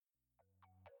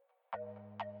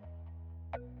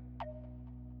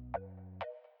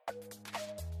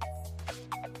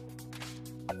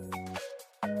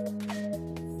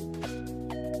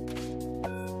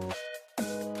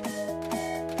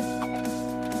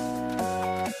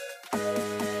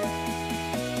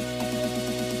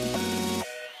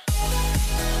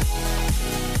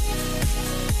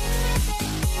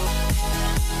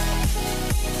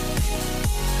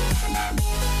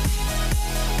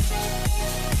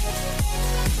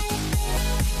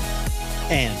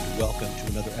And welcome to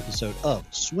another episode of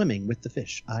Swimming with the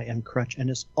Fish. I am Crutch, and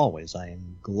as always, I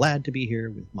am glad to be here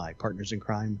with my partners in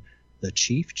crime, the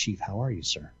Chief. Chief, how are you,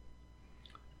 sir?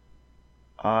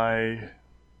 I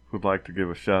would like to give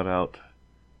a shout out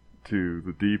to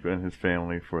the Deep and his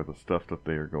family for the stuff that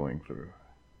they are going through.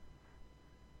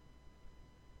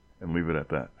 And leave it at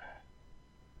that.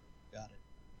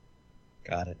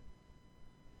 Got it.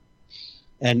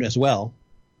 And as well,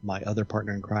 my other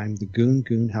partner in crime, the Goon.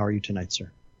 Goon, how are you tonight,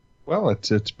 sir? Well,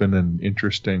 it's been an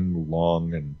interesting,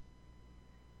 long, and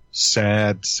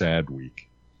sad week.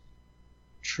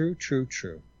 True.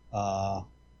 Got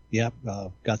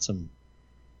some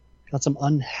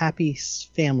unhappy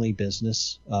family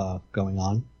business going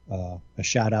on. A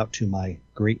shout out to my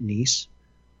great niece,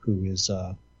 who is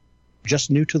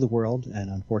just new to the world and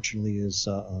unfortunately is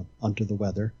under the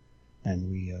weather,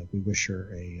 and we wish her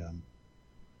a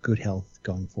good health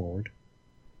going forward.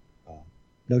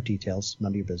 No details,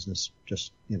 none of your business.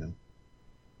 Just,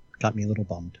 got me a little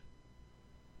bummed.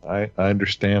 I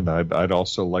understand. I'd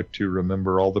also like to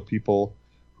remember all the people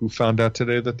who found out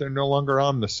today that they're no longer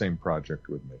on the same project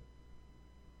with me.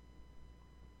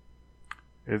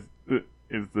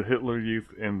 Is the Hitler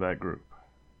Youth in that group?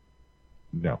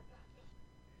 No.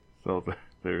 So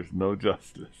there's no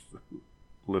justice,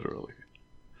 literally.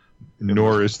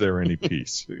 Nor is there any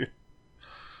peace.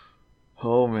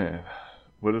 Oh man,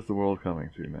 what is the world coming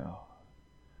to now?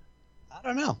 I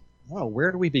don't know.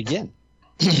 Where do we begin?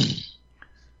 It's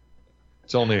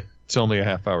only a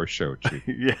half-hour show, Chief.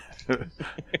 Yeah.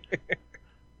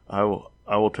 I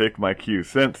will take my cue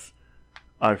since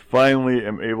I finally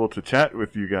am able to chat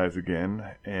with you guys again,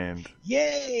 and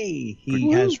yay!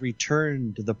 He has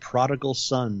returned. The prodigal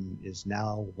son is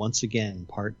now once again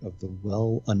part of the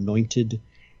well-anointed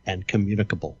and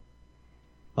communicable,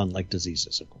 unlike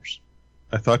diseases, of course.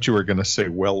 I thought you were going to say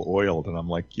well-oiled, and I'm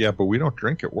like, yeah, but we don't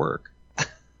drink at work.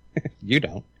 You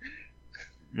don't.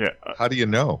 Yeah. How do you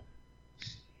know?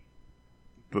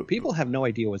 People have no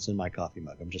idea what's in my coffee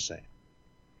mug. I'm just saying.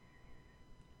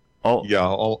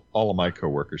 All of my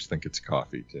coworkers think it's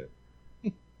coffee too.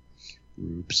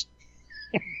 Oops.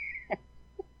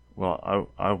 Well,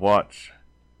 I watch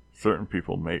certain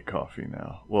people make coffee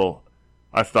now. Well,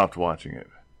 I stopped watching it.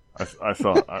 I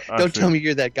saw. Don't tell me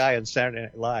you're that guy on Saturday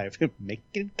Night Live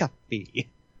making coffee.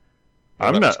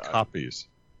 I'm not copies.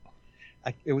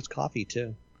 It was coffee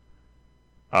too.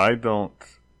 I don't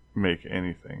make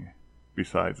anything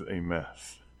besides a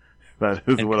mess. That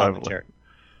is what I've learned.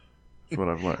 That's what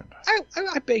I've learned.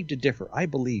 I beg to differ. I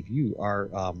believe you are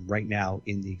right now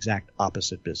in the exact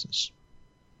opposite business.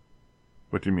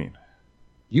 What do you mean?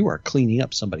 You are cleaning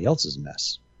up somebody else's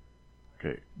mess.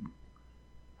 Okay.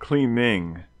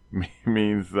 Cleaning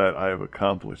means that I have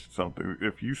accomplished something.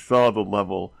 If you saw the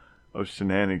level of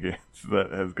shenanigans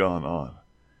that has gone on.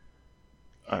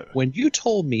 When you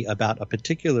told me about a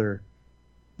particular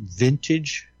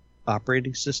vintage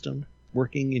operating system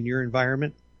working in your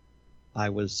environment, I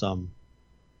was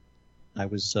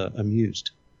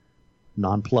amused,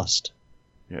 nonplussed.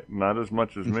 Yeah, not as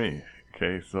much as me.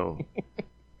 Okay, so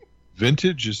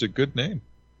vintage is a good name.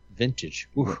 Vintage.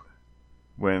 Ooh.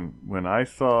 When I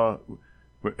saw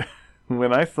the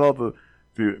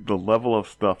level of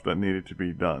stuff that needed to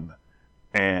be done,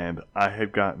 and I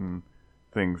had gotten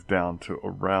things down to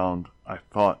around, I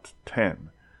thought,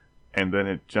 10, and then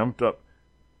it jumped up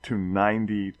to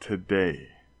 90 today,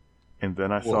 and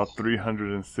then I saw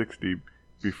 360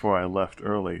 before I left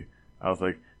early. I was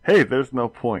like, hey, there's no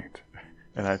point.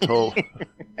 And I told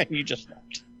and you just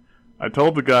left. I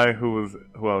told the guy who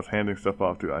I was handing stuff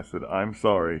off to, I said, I'm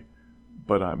sorry,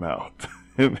 but I'm out.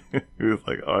 And he was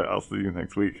like, all right, I'll see you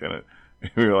next week. And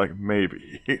we were like,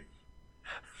 maybe.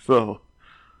 So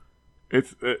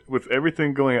with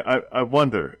everything going, I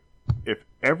wonder if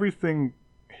everything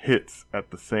hits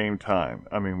at the same time.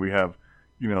 I mean, we have,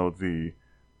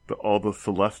 all the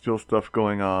celestial stuff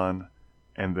going on,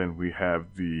 and then we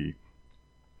have the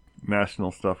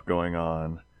national stuff going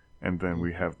on, and then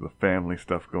we have the family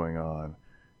stuff going on,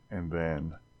 and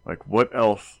then like what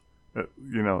else?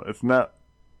 It's not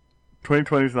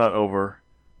 2020 is not over.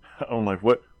 I'm like,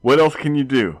 what else can you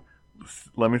do?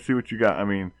 Let me see what you got. I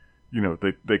mean,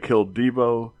 they killed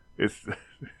Devo. It's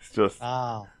just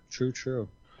true.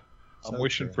 I'm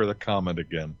wishing for the comment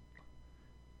again.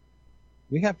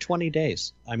 We have 20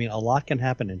 days. I mean, a lot can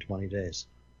happen in 20 days.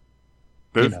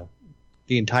 The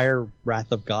entire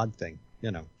Wrath of God thing.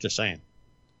 Just saying.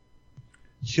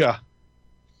 Yeah.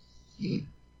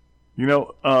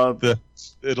 It'll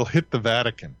hit the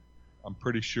Vatican. I'm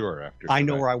pretty sure after. I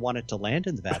know where I want it to land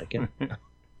in the Vatican.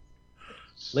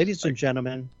 Ladies and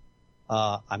gentlemen,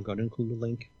 I'm going to include a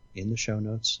link in the show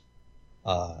notes.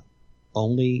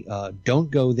 Only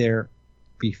don't go there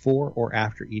before or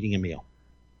after eating a meal.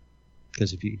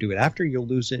 Because if you do it after, you'll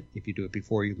lose it. If you do it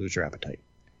before, you lose your appetite.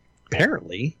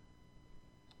 Apparently,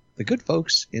 the good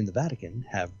folks in the Vatican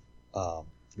have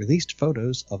released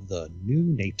photos of the new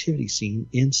nativity scene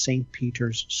in St.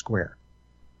 Peter's Square.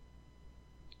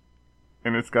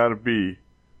 And it's got to be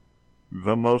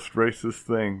the most racist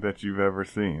thing that you've ever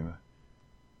seen.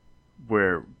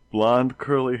 Where blonde,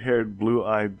 curly-haired,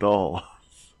 blue-eyed dolls,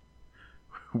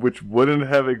 which wouldn't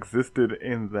have existed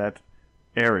in that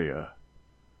area,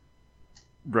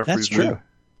 That's true.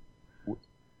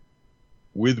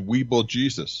 With Weeble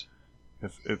Jesus.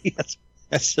 Yes,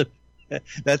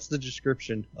 that's the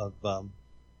description of.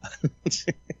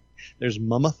 There's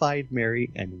mummified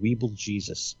Mary and Weeble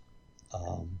Jesus.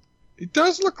 It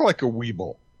does look like a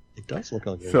Weeble. It does look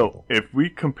like a Weeble. So if we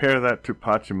compare that to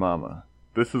Pachamama,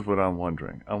 this is what I'm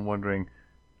wondering. I'm wondering,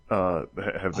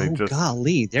 have they just...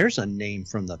 golly, there's a name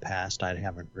from the past I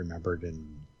haven't remembered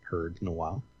and heard in a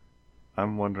while.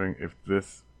 I'm wondering if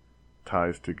this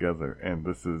ties together, and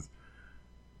this is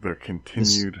their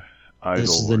continued idol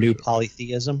This is the new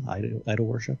polytheism, idol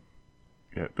worship?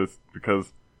 Yeah, this,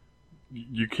 because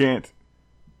you can't...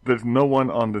 There's no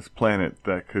one on this planet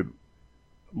that could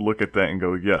look at that and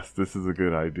go, yes, this is a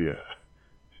good idea.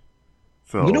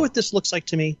 So, you know what this looks like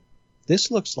to me?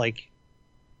 This looks like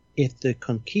if the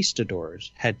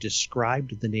conquistadors had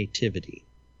described the nativity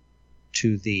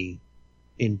to the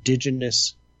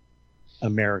indigenous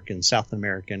South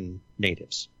American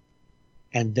natives,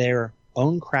 and their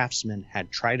own craftsmen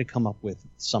had tried to come up with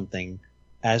something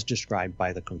as described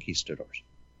by the conquistadors,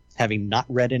 having not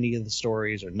read any of the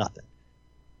stories or nothing.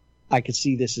 I could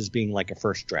see this as being like a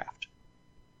first draft,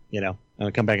 and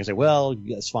I come back and say, well,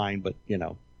 that's fine, but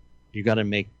you got to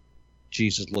make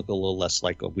Jesus look a little less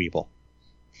like a Weeble.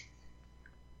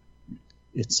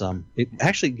 It's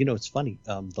actually, it's funny.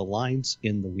 The lines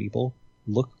in the Weeble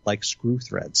look like screw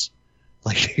threads,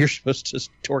 like you're supposed to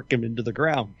torque him into the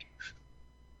ground.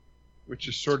 Which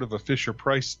is sort of a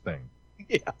Fisher-Price thing.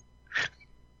 Yeah.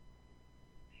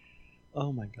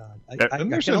 Oh my God!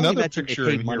 And there's I can only another imagine picture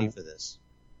they paid in money here. for this.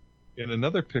 In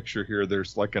another picture here,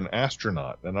 there's like an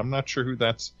astronaut, and I'm not sure who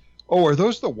that's. Oh, are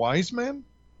those the wise men?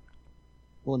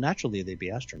 Well, naturally they'd be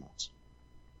astronauts.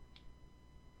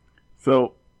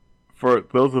 So, for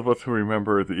those of us who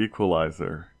remember The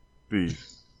Equalizer, the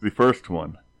first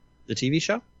one. The TV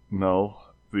show? No,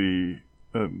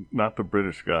 not the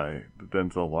British guy, the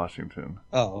Denzel Washington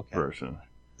version.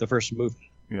 The first movie.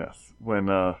 Yes,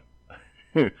 when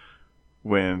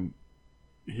when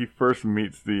he first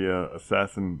meets the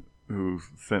assassin who's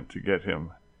sent to get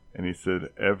him, and he said,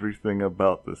 "Everything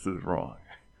about this is wrong."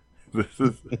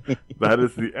 That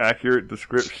is the accurate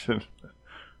description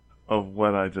of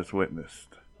what I just witnessed.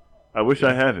 I wish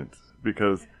I hadn't,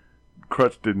 because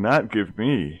Crutch did not give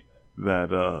me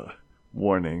that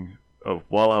warning of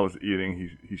while I was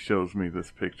eating. He shows me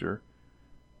this picture,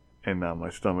 and now my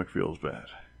stomach feels bad.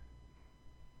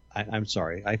 I'm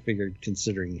sorry. I figured,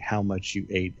 considering how much you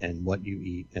ate and what you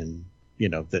eat, and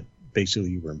that basically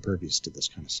you were impervious to this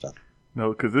kind of stuff.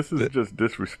 No, because this is just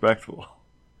disrespectful.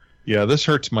 Yeah, this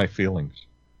hurts my feelings.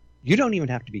 You don't even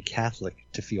have to be Catholic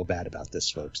to feel bad about this,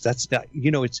 folks. It's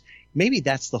maybe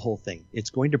that's the whole thing.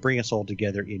 It's going to bring us all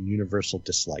together in universal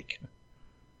dislike.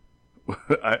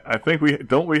 I think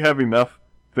we have enough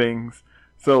things.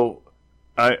 So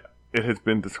it has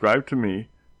been described to me,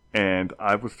 and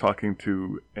I was talking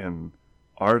to an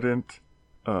ardent,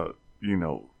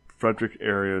 Frederick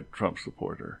area Trump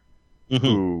supporter,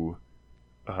 who,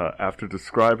 after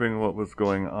describing what was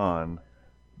going on,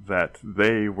 that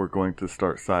they were going to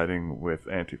start siding with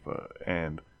Antifa,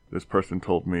 and this person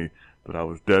told me that I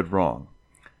was dead wrong.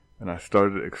 And I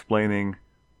started explaining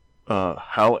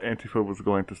how Antifa was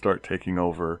going to start taking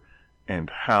over,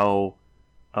 and how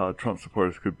Trump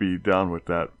supporters could be down with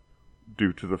that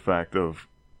due to the fact of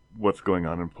what's going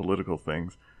on in political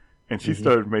things. And she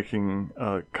started making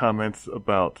comments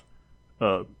about,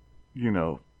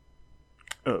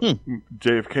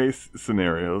 JFK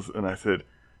scenarios, and I said,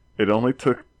 it only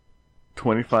took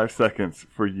 25 seconds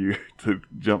for you to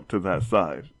jump to that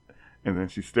side. And then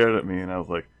she stared at me, and I was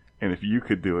like, and if you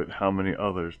could do it, how many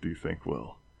others do you think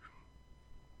will?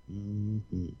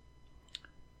 Mm-hmm.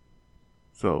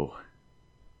 So,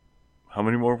 how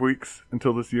many more weeks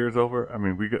until this year is over? I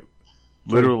mean,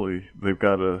 they've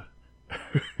got to,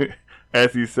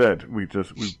 as you said, we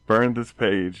burned this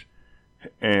page,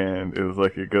 and it was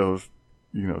like it goes,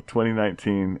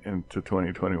 2019 into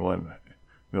 2021.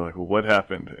 They're like, well, what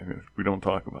happened? And we don't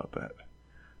talk about that.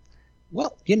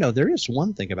 Well, there is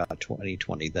one thing about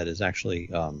 2020 that is actually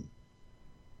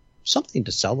something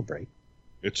to celebrate.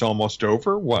 It's almost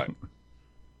over? What?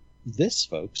 This,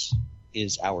 folks,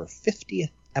 is our 50th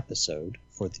episode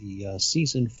for the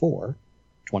Season 4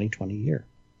 2020 year.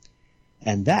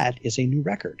 And that is a new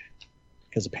record.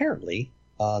 Because apparently,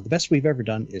 the best we've ever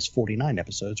done is 49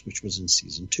 episodes, which was in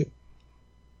Season 2.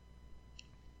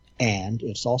 And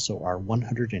it's also our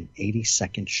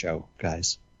 182nd show,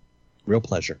 guys. Real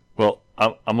pleasure. Well,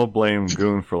 I'm going to blame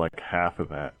Goon for like half of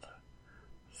that.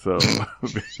 So,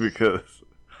 because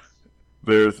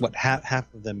there's... What,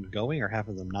 half of them going or half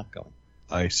of them not going?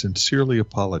 I sincerely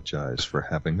apologize for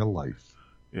having a life.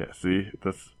 Yeah, see,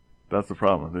 that's the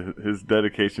problem. His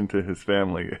dedication to his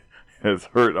family has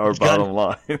hurt our bottom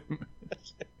line.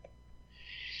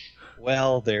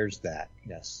 Well, there's that,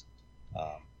 yes.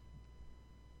 I'm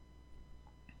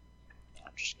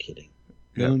just kidding.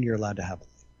 Goon, you're allowed to have a life.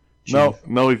 Chief,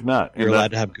 No, he's not. You're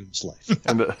allowed to have Goon's life.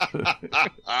 And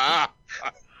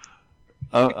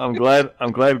I'm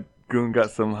glad Goon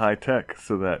got some high tech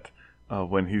so that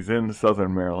when he's in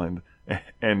Southern Maryland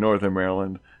and Northern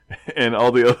Maryland and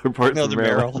all the other parts of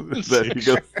Maryland that he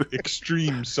goes to.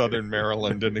 Extreme Southern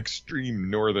Maryland and extreme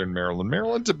Northern Maryland.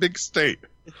 Maryland's a big state.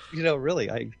 Really,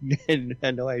 I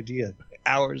had no idea.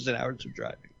 Hours and hours of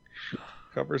driving.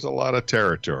 Covers a lot of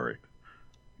territory.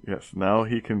 Yes, now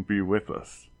he can be with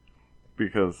us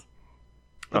because.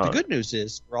 But the good news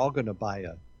is we're all going to buy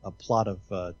a plot of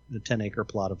a 10-acre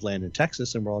plot of land in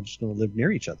Texas, and we're all just going to live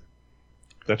near each other.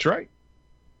 That's right.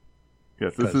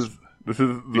 Yes, this is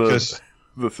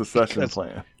the secession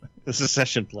plan. The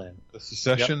secession plan. The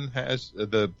secession has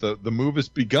the move has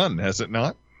begun, has it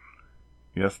not?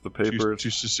 Yes, the papers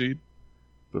to secede.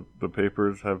 The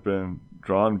papers have been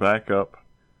drawn back up,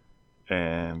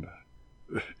 and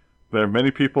there are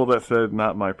many people that said,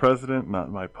 "Not my president,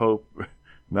 not my pope."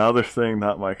 Now they're saying,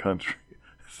 "Not my country."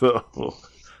 So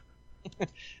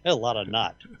a lot of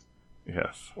not.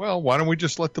 Yes. Well, why don't we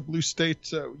just let the blue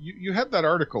states? You had that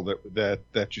article that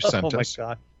you sent us. Oh my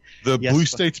God! The blue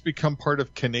states become part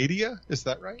of Canada. Is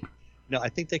that right? No, I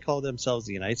think they call themselves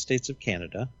the United States of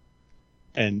Canada,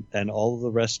 and all of the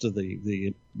rest of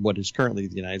the what is currently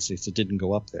the United States that didn't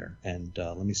go up there. And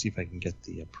let me see if I can get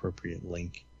the appropriate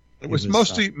link. It was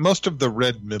mostly most of the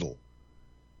red middle.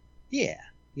 Yeah.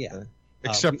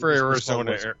 Except for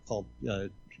Arizona, called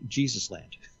Jesus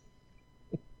Land.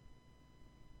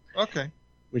 Okay.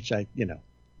 Which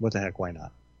what the heck? Why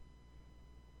not?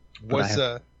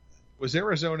 Was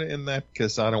Arizona in that?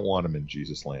 Because I don't want him in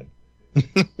Jesus Land.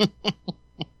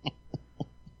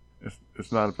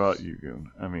 It's not about you,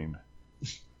 Goon. I mean,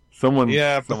 someone.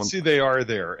 Yeah, but see, they are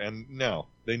there, and no,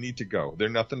 they need to go. They're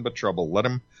nothing but trouble.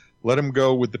 Let them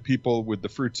go with the people with the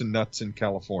fruits and nuts in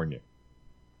California.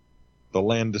 The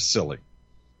land is silly.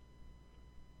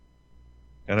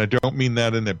 And I don't mean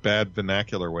that in a bad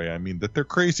vernacular way. I mean that they're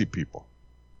crazy people.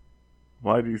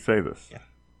 Why do you say this? Yeah.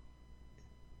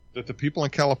 That the people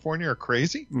in California are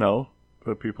crazy? No,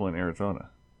 the people in Arizona.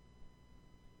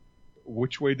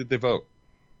 Which way did they vote?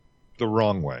 The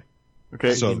wrong way.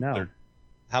 Okay, so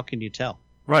how can you tell?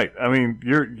 Right. I mean,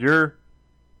 you're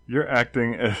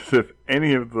acting as if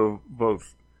any of the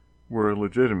votes were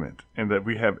legitimate and that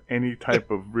we have any type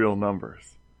of real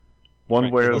numbers. One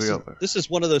way or the other. This is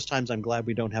one of those times I'm glad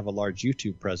we don't have a large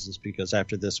YouTube presence, because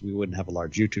after this we wouldn't have a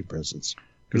large YouTube presence,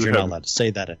 because you're not allowed to say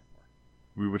that anymore.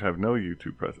 We would have no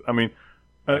YouTube presence. I mean,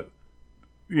 you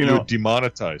would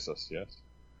demonetize us, yes?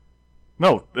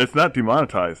 No, it's not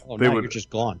demonetized. Oh, now you're just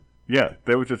gone. Yeah,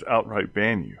 they would just outright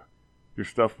ban you. Your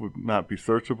stuff would not be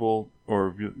searchable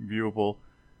or viewable.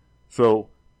 So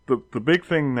the big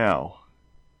thing now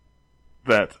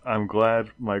that I'm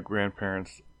glad my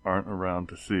grandparents aren't around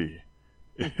to see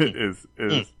is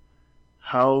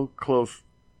how close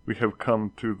we have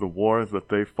come to the war that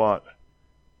they fought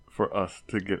for us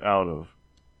to get out of.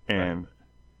 And,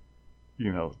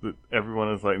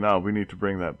 everyone is like, no, we need to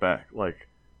bring that back. Like,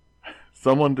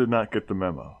 someone did not get the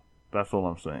memo. That's all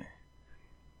I'm saying.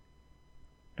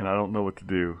 And I don't know what to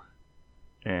do.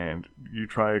 And you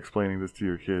try explaining this to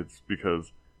your kids,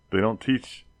 because they don't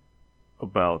teach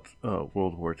about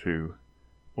World War II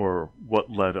or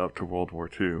what led up to World War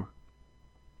II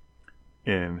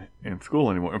in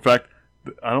school anymore. In fact,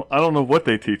 I don't know what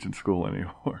they teach in school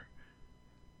anymore.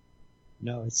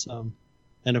 No, it's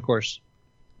and of course,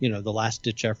 the last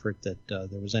ditch effort that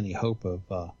there was any hope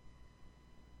of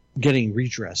getting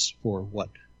redress for what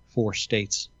 4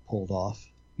 states pulled off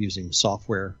using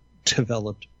software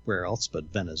developed where else but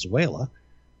Venezuela,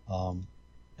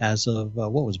 as of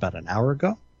what was about an hour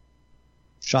ago,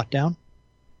 shot down.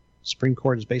 Supreme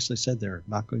Court has basically said they're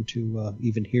not going to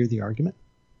even hear the argument.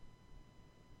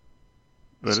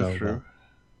 That is true.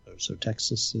 So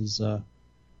Texas's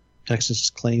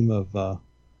claim of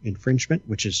infringement,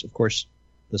 which is, of course,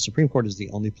 the Supreme Court is the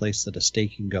only place that a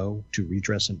state can go to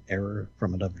redress an error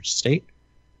from another state.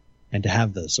 And to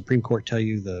have the Supreme Court tell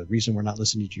you the reason we're not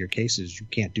listening to your case is you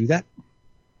can't do that,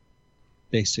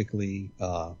 basically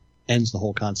ends the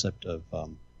whole concept of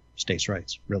states'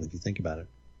 rights, really, if you think about it.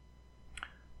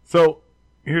 So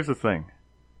here's the thing.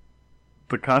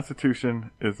 The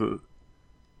Constitution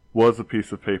was a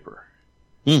piece of paper.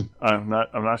 I'm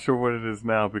not sure what it is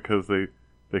now, because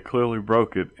they clearly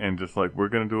broke it and just like, we're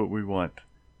going to do what we want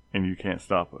and you can't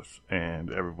stop us.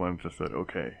 And everyone just said,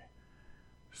 okay.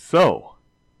 So,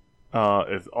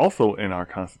 it's also in our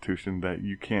Constitution that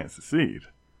you can't secede.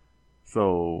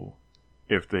 So,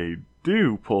 if they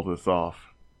do pull this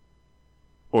off,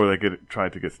 or they try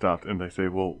to get stopped, and they say,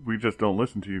 well, we just don't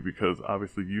listen to you because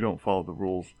obviously you don't follow the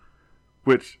rules,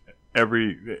 which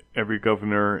every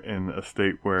governor in a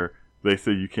state where they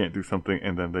say you can't do something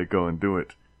and then they go and do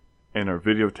it and are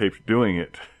videotaped doing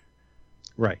it.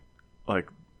 Right. Like,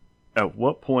 at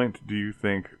what point do you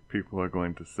think people are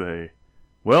going to say,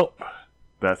 well,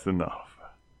 that's enough?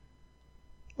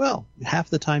 Well, half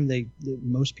the time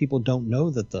most people don't know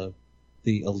that the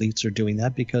elites are doing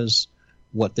that, because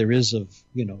what there is of,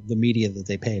 the media that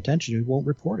they pay attention to won't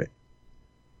report it.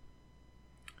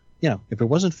 If it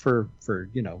wasn't for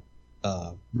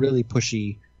really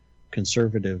pushy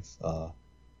conservative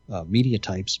media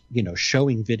types,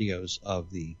 showing videos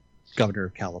of the governor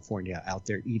of California out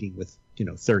there eating with,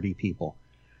 30 people,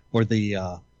 or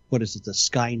the, the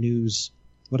Sky News,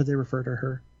 what do they refer to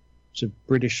her? It's a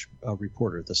British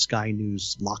reporter, the Sky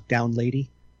News lockdown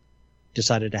lady,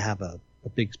 decided to have a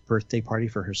big birthday party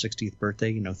for her 60th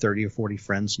birthday, 30 or 40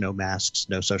 friends, no masks,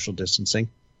 no social distancing.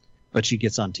 But she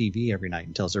gets on TV every night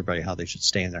and tells everybody how they should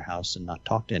stay in their house and not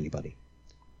talk to anybody.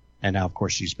 And now, of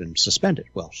course, she's been suspended.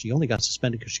 Well, she only got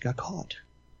suspended because she got caught.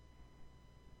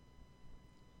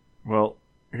 Well,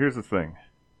 here's the thing.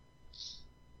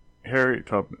 Harriet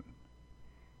Tubman,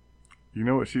 you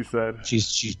know what she said?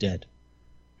 She's dead.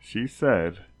 She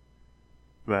said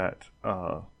that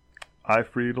I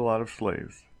freed a lot of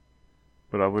slaves,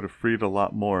 but I would have freed a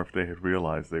lot more if they had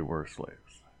realized they were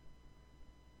slaves.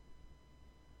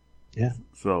 Yeah.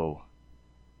 So,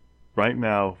 right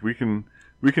now, we can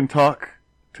talk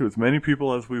to as many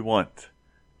people as we want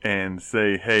and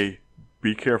say, hey,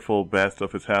 be careful, bad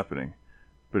stuff is happening.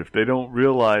 But if they don't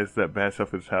realize that bad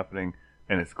stuff is happening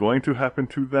and it's going to happen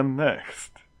to them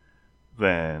next,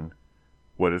 then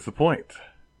what is the point?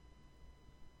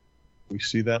 We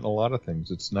see that in a lot of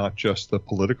things. It's not just the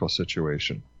political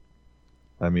situation.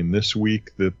 I mean, this week,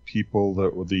 the people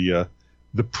that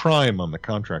the prime on the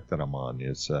contract that I'm on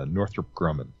is Northrop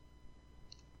Grumman.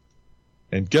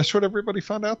 And guess what everybody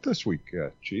found out this week,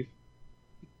 Chief?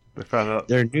 They found out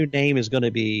their new name is going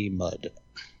to be Mud.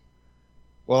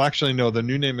 Well, actually, no. The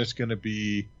new name is going to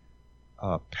be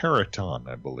Peraton,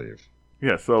 I believe.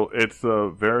 Yeah, so it's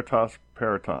Veritas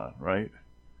Peraton, right?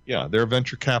 Yeah, they're a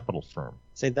venture capital firm.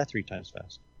 Say that 3 times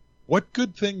fast. What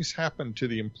good things happen to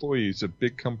the employees of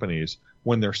big companies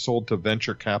when they're sold to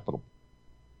venture capital?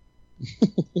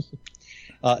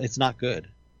 It's not good.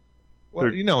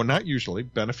 Well, not usually.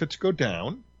 Benefits go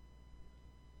down.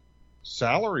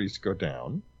 Salaries go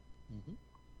down. Mm-hmm.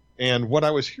 And what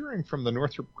I was hearing from the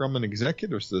Northrop Grumman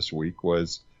executives this week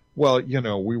was, well,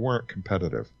 we weren't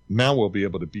competitive. Now we'll be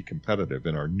able to be competitive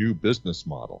in our new business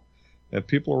model. And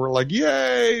people were like,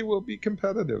 yay, we'll be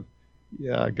competitive.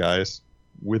 Yeah, guys,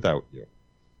 without you.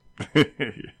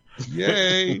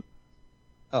 Yay.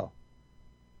 Oh.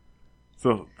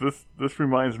 So this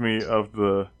reminds me of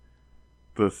the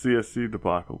CSC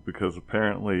debacle, because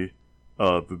apparently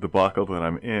the debacle that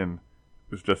I'm in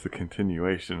is just a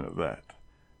continuation of that.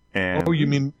 And you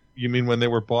mean when they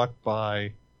were bought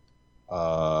by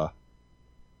SRA,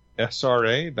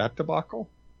 that debacle?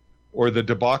 Or the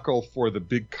debacle for the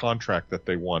big contract that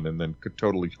they won and then could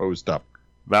totally hosed up?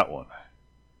 That one.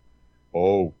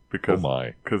 Oh, because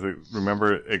my. Because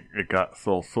remember, it got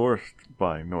sole sourced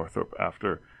by Northrop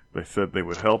after they said they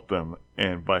would help them,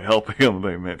 and by helping them,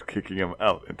 they meant kicking them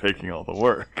out and taking all the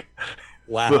work.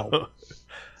 Wow.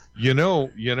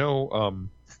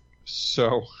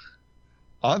 So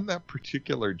on that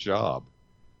particular job,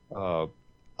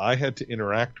 I had to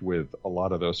interact with a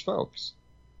lot of those folks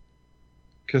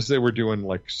because they were doing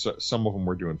some of them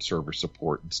were doing server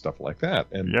support and stuff like that.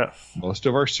 And yes, most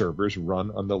of our servers run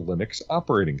on the Linux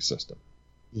operating system,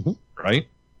 mm-hmm. right?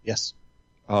 Yes.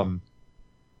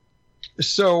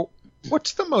 So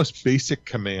what's the most basic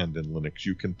command in Linux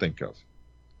you can think of?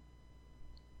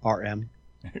 RM.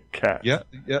 Cat. Yeah.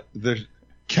 There's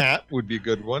cat would be a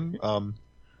good one. How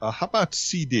about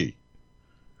CD?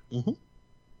 Mm-hmm.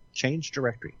 Change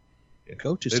directory.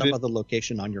 Go to They some did- other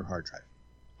location on your hard drive.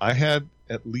 I had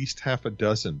at least half a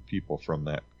dozen people from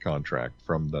that contract,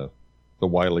 from the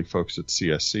Wiley folks at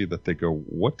CSC, that they go,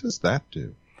 what does that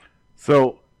do?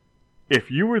 So, if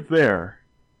you were there,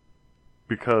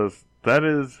 because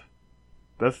that's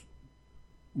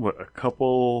what, that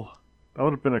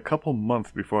would have been a couple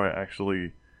months before I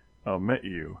actually met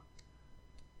you.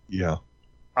 Yeah.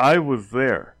 I was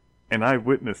there, and I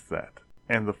witnessed that.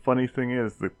 And the funny thing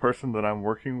is, the person that I'm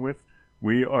working with,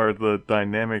 we are the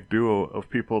dynamic duo of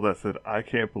people that said, I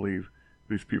can't believe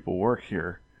these people work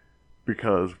here,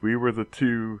 because we were the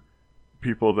two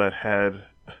people that had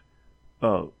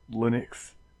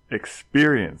Linux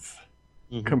experience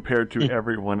compared to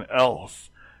everyone else,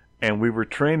 and we were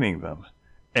training them.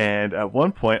 And at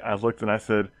one point, I looked and I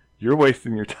said, "You're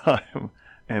wasting your time."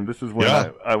 And this is when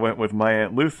I went with my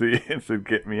Aunt Lucy and said,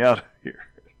 "Get me out of here."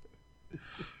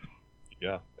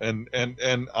 Yeah. And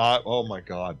oh my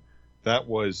God, that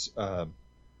was a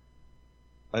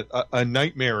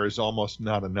nightmare is almost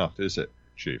not enough, is it,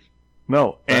 Chief?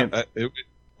 No, and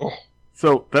oh.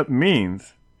 So that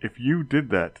means if you did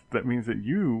that, that means that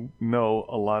you know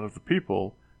a lot of the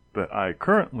people that I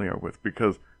currently are with,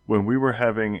 because when we were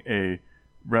having a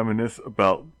reminisce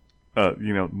about,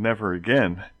 never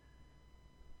again,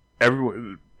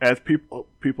 everyone, as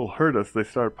people heard us, they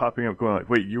started popping up going like,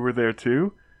 wait, you were there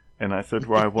too? And I said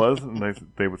where I was, and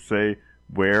they would say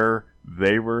where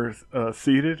they were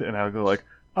seated, and I would go like,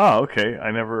 okay,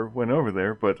 I never went over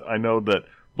there, but I know that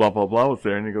blah, blah, blah was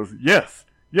there. And he goes, yes,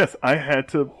 I had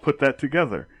to put that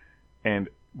together. And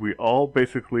we all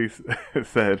basically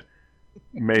said,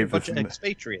 may A bunch this of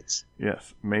expatriates.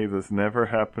 yes, may this never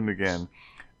happen again.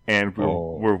 And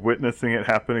we're witnessing it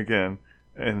happen again.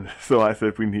 And so I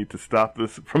said, we need to stop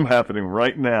this from happening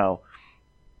right now.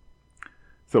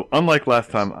 So unlike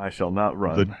last time, I shall not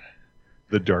run.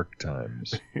 The dark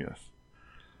times. Yes.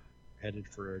 Headed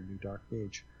for a new dark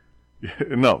age.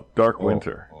 No, dark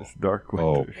winter. It's dark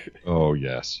winter. Oh,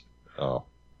 yes. Oh.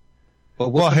 But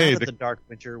we'll come hey, out of the dark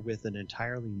winter with an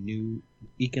entirely new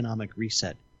economic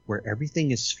reset where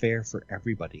everything is fair for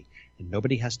everybody and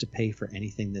nobody has to pay for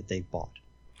anything that they've bought.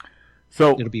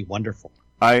 So It'll be wonderful.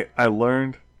 I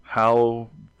learned how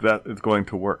that is going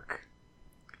to work.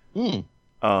 And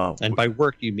by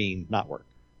work, you mean not work.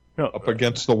 No, Up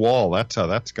against the wall. That's how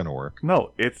that's going to work.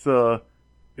 No, it's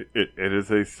it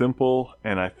is a simple,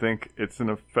 and I think it's an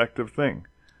effective thing.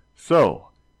 So,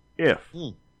 if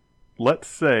let's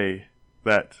say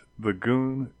that the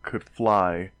goon could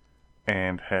fly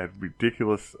and had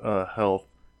ridiculous health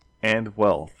and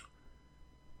wealth,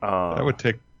 That would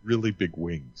take really big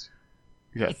wings.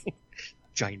 yes,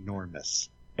 Ginormous.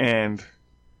 and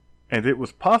it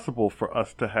was possible for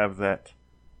us to have that,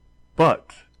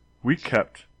 but we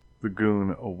kept the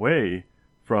goon away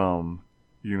from,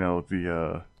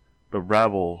 the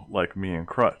rabble like me and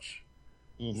Crutch.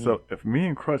 So if me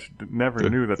and Crutch never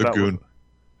knew that goon, was...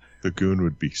 The goon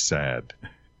would be sad.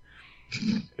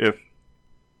 If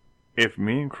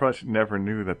me and Crutch never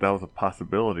knew that was a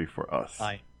possibility for us...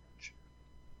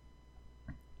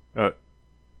 well,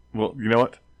 you know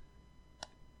what?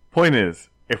 Point is,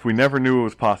 if we never knew it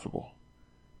was possible,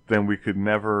 then we could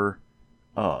never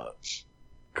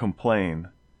complain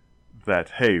that,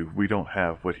 hey, we don't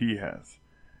have what he has.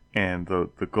 And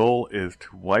the goal is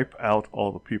to wipe out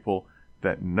all the people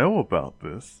that know about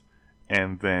this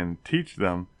and then teach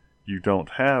them you don't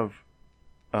have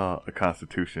a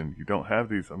constitution, you don't have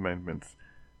these amendments,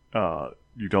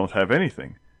 you don't have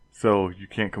anything. So you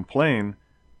can't complain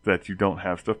that you don't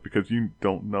have stuff because you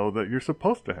don't know that you're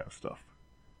supposed to have stuff.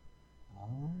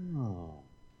 Oh.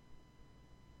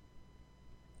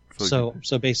 So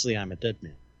So basically I'm a dead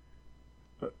man.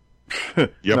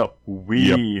 Yep. No,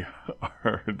 we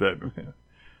are dead men.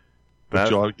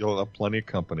 But you'll have plenty of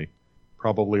company.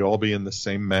 Probably all be in the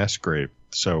same mass grave.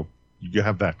 So you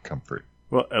have that comfort.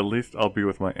 Well, at least I'll be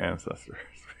with my ancestors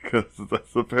because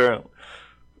that's apparently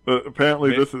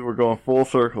we're going full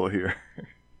circle here.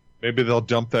 Maybe they'll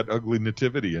dump that ugly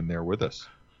nativity in there with us.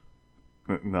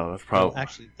 No, that's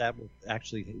probably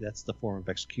that's the form of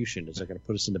execution. Is they're going to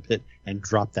put us in the pit and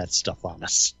drop that stuff on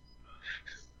us.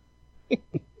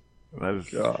 that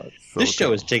is This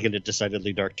show is taking a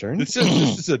decidedly dark turn. This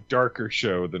is a darker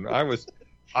show than I was.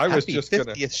 Happy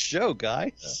 50th show,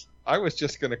 guys. I was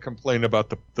just going to complain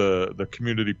about the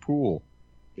community pool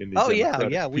in the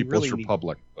we People's really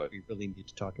Republic. But we really need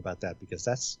to talk about that because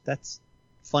that's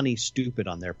funny, stupid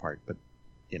on their part. But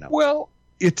well,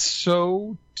 it's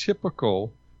so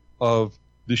typical of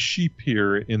the sheep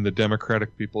here in the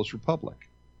Democratic People's Republic.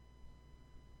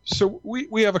 So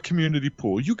we have a community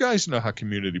pool. You guys know how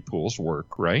community pools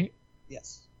work, right?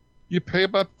 Yes. You pay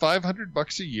about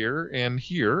 $500 a year, and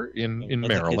here in Let the kids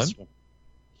Maryland, swim.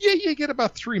 yeah, you get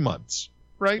about 3 months,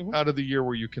 right, Mhm. out of the year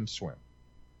where you can swim.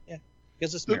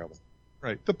 Because it's The- Maryland.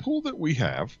 Right. The pool that we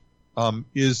have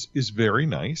is very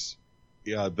nice.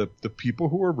 Yeah, the people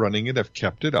who are running it have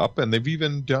kept it up, and they've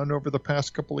even done over the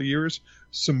past couple of years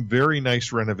some very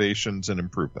nice renovations and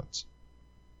improvements.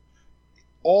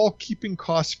 All keeping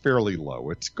costs fairly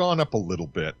low. It's gone up a little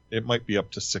bit. It might be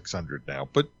up to $600 now,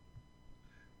 but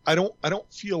I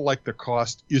don't feel like the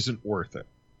cost isn't worth it.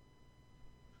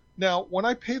 Now, when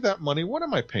I pay that money, what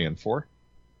am I paying for?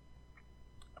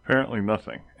 Apparently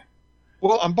nothing.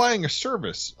 Well, I'm buying a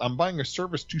service. I'm buying a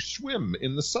service to swim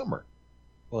in the summer.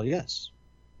 Well, yes.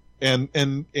 And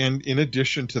in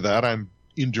addition to that, I'm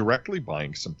indirectly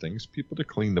buying some things, people to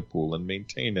clean the pool and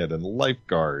maintain it, and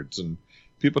lifeguards, and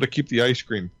people to keep the ice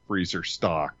cream freezer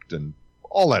stocked, and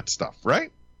all that stuff,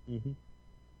 right? Hmm.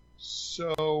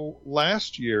 So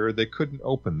last year they couldn't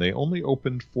open. They only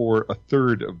opened for a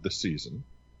third of the season.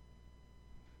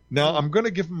 Now I'm going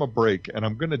to give them a break, and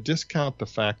I'm going to discount the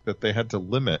fact that they had to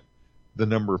limit the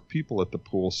number of people at the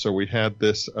pool, so we had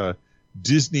this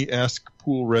Disney-esque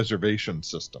pool reservation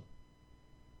system.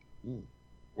 Mm.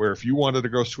 Where if you wanted to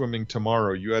go swimming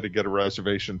tomorrow, you had to get a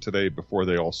reservation today before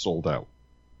they all sold out.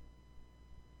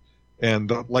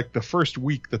 And like the first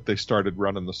week that they started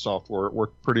running the software, it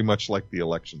worked pretty much like the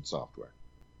election software.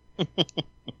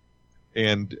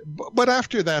 But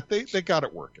after that, they got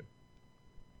it working.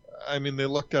 I mean, they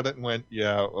looked at it and went,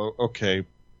 yeah, okay.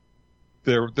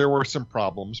 There were some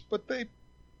problems, but they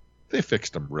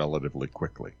fixed them relatively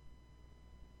quickly.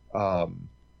 But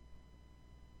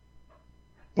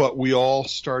we all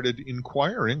started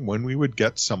inquiring when we would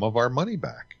get some of our money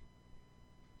back.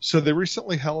 So they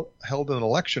recently held an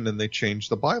election, and they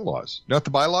changed the bylaws. You know what the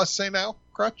bylaws say now,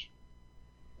 Crutch?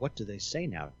 What do they say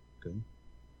now, Goon?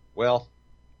 Well,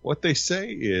 what they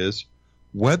say is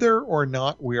whether or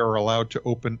not we are allowed to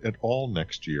open at all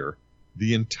next year,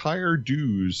 the entire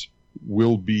dues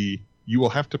will be, you will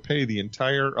have to pay the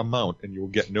entire amount, and you will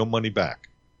get no money back.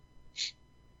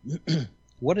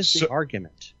 What is the So-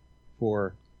 argument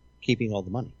for keeping all the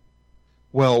money?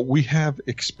 Well, we have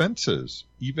expenses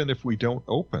even if we don't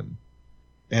open,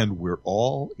 and we're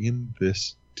all in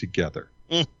this together.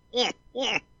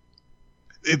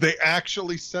 They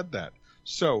actually said that.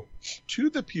 So, to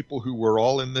the people who we're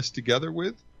all in this together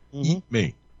with, eat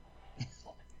me.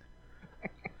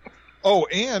 Oh,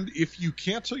 and if you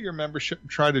cancel your membership and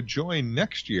try to join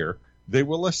next year, they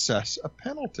will assess a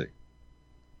penalty.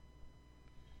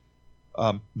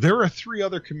 There are 3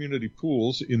 other community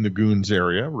pools in the Goons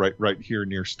area, right here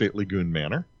near State Lagoon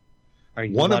Manor. Are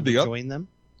you One of allowed the to oth- join them?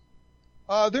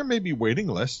 There may be waiting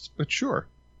lists, but sure.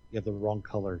 You have the wrong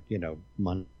color,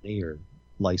 money or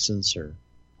license, or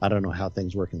I don't know how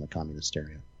things work in the communist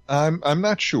area. I'm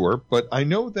not sure, but I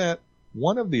know that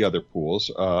one of the other pools,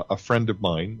 a friend of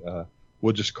mine,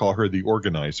 we'll just call her the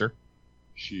organizer.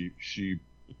 She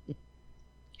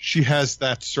has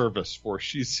that service for.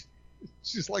 She's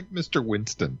like Mr.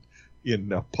 Winston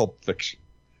in Pulp Fiction.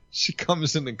 She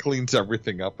comes in and cleans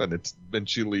everything up, and then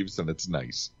she leaves, and it's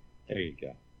nice. There you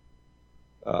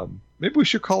go. Maybe we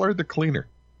should call her the cleaner.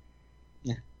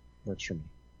 Works for me.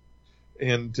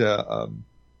 And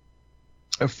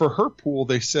for her pool,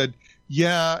 they said,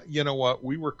 yeah, you know what?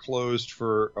 We were closed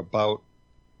for about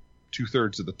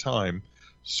 2/3 of the time.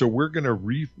 So we're going to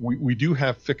we do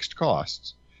have fixed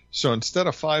costs. So instead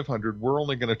of $500, we're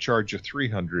only going to charge you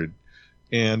 $300,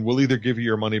 and we'll either give you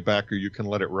your money back or you can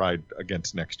let it ride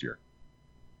against next year.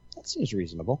 That seems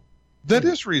reasonable. That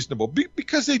is reasonable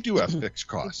because they do have fixed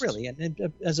costs. Really,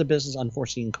 and as a business,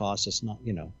 unforeseen costs, it's not,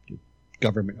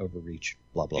 government overreach,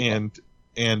 blah, blah, blah.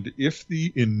 And if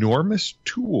the enormous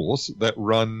tools that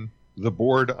run the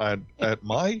board at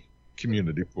my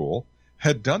community pool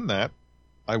had done that,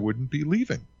 I wouldn't be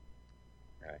leaving.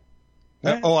 Right.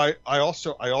 I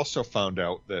also found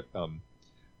out that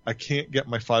I can't get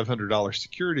my $500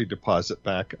 security deposit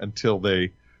back until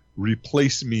they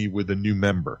replace me with a new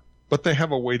member. But they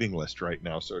have a waiting list right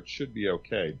now, so it should be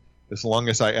okay as long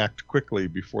as I act quickly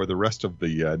before the rest of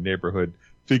the neighborhood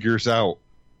figures out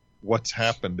what's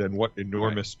happened and what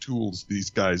enormous tools these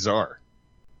guys are.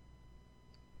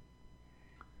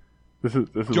 This is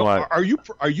Joe, why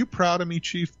are you proud of me,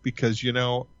 Chief? Because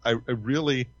I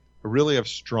really have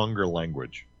stronger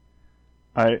language.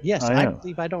 Yes, I I am.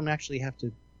 believe I don't actually have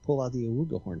to pull out the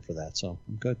Awuga horn for that, so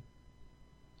I'm good.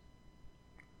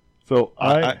 So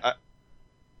I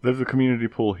there's a community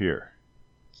pool here,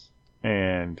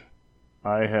 and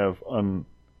I have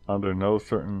under no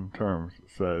certain terms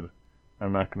said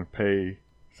I'm not going to pay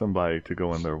somebody to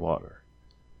go in their water.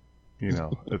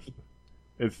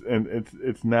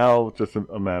 It's now just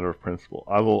a matter of principle.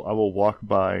 I will walk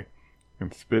by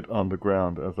and spit on the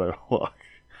ground as I walk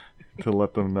to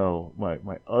let them know my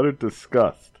utter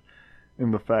disgust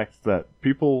in the fact that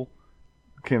people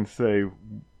can say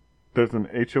there's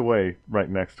an HOA right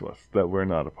next to us that we're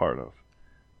not a part of,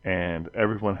 and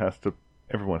everyone has to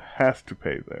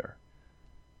pay there.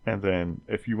 And then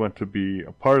if you want to be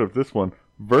a part of this one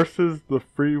versus the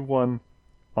free one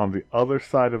on the other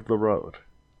side of the road,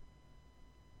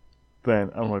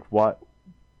 then I'm like, what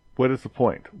is the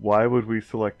point? Why would we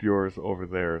select yours over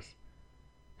theirs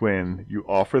when you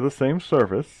offer the same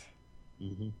service,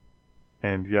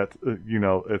 and yet,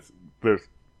 there's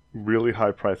really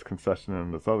high price concession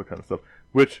and this other kind of stuff,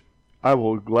 which I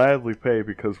will gladly pay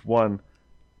because, one,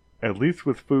 at least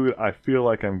with food, I feel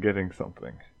like I'm getting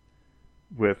something.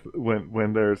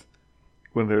 When there's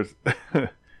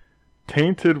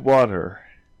tainted water,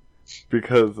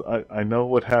 because I know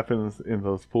what happens in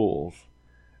those pools,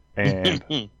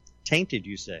 and tainted,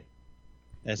 you say,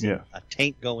 as in a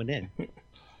taint going in.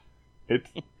 It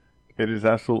is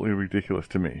absolutely ridiculous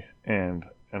to me, and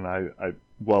I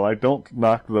while I don't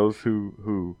knock those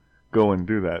who go and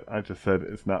do that, I just said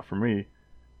it's not for me.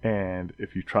 And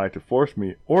if you try to force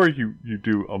me, or you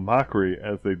do a mockery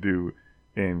as they do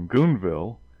in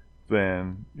Goonville,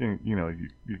 then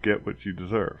you get what you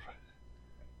deserve.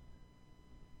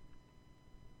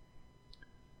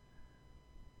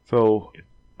 So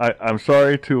I'm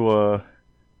sorry to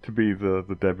be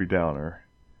the Debbie Downer.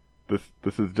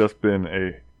 This has just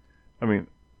been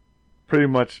pretty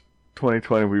much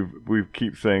 2020. We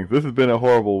keep saying this has been a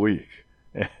horrible week.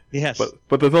 Yes.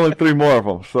 But there's only 3 more of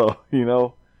them, so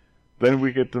then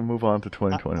we get to move on to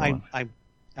 2021. I'm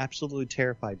absolutely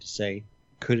terrified to say,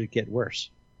 could it get worse?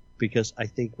 Because I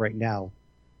think right now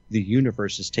the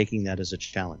universe is taking that as a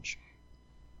challenge.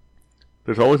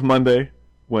 There's always Monday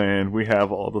when we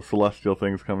have all the celestial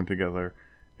things coming together,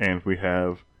 and we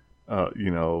have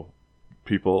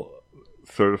people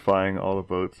certifying all the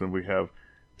votes, and we have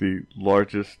the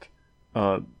largest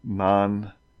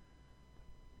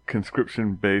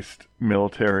non-conscription-based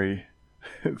military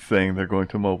saying they're going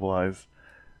to mobilize.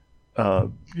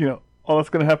 All that's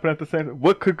going to happen at the same time.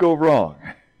 What could go wrong?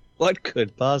 What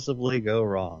could possibly go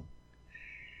wrong?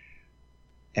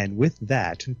 And with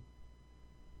that,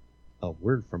 a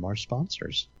word from our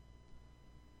sponsors.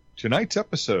 Tonight's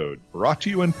episode brought to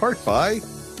you in part by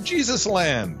Jesus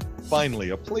Land.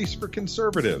 Finally, a place for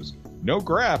conservatives. No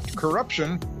graft,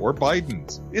 corruption, or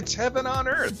Bidens. It's heaven on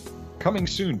earth. Coming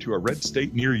soon to a red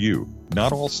state near you.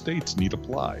 Not all states need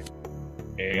apply.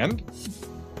 And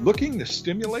looking to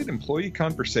stimulate employee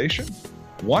conversation?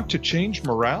 Want to change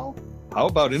morale? How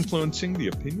about influencing the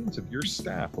opinions of your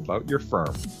staff about your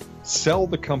firm? Sell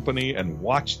the company and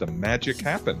watch the magic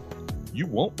happen. You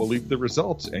won't believe the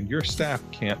results, and your staff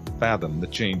can't fathom the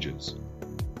changes.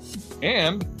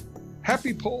 And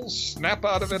Happy Polls Snap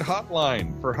Out of It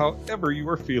hotline for however you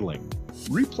are feeling.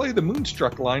 Replay the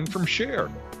Moonstruck line from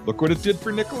Cher. Look what it did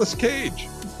for Nicolas Cage.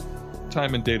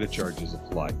 Time and data charges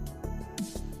apply.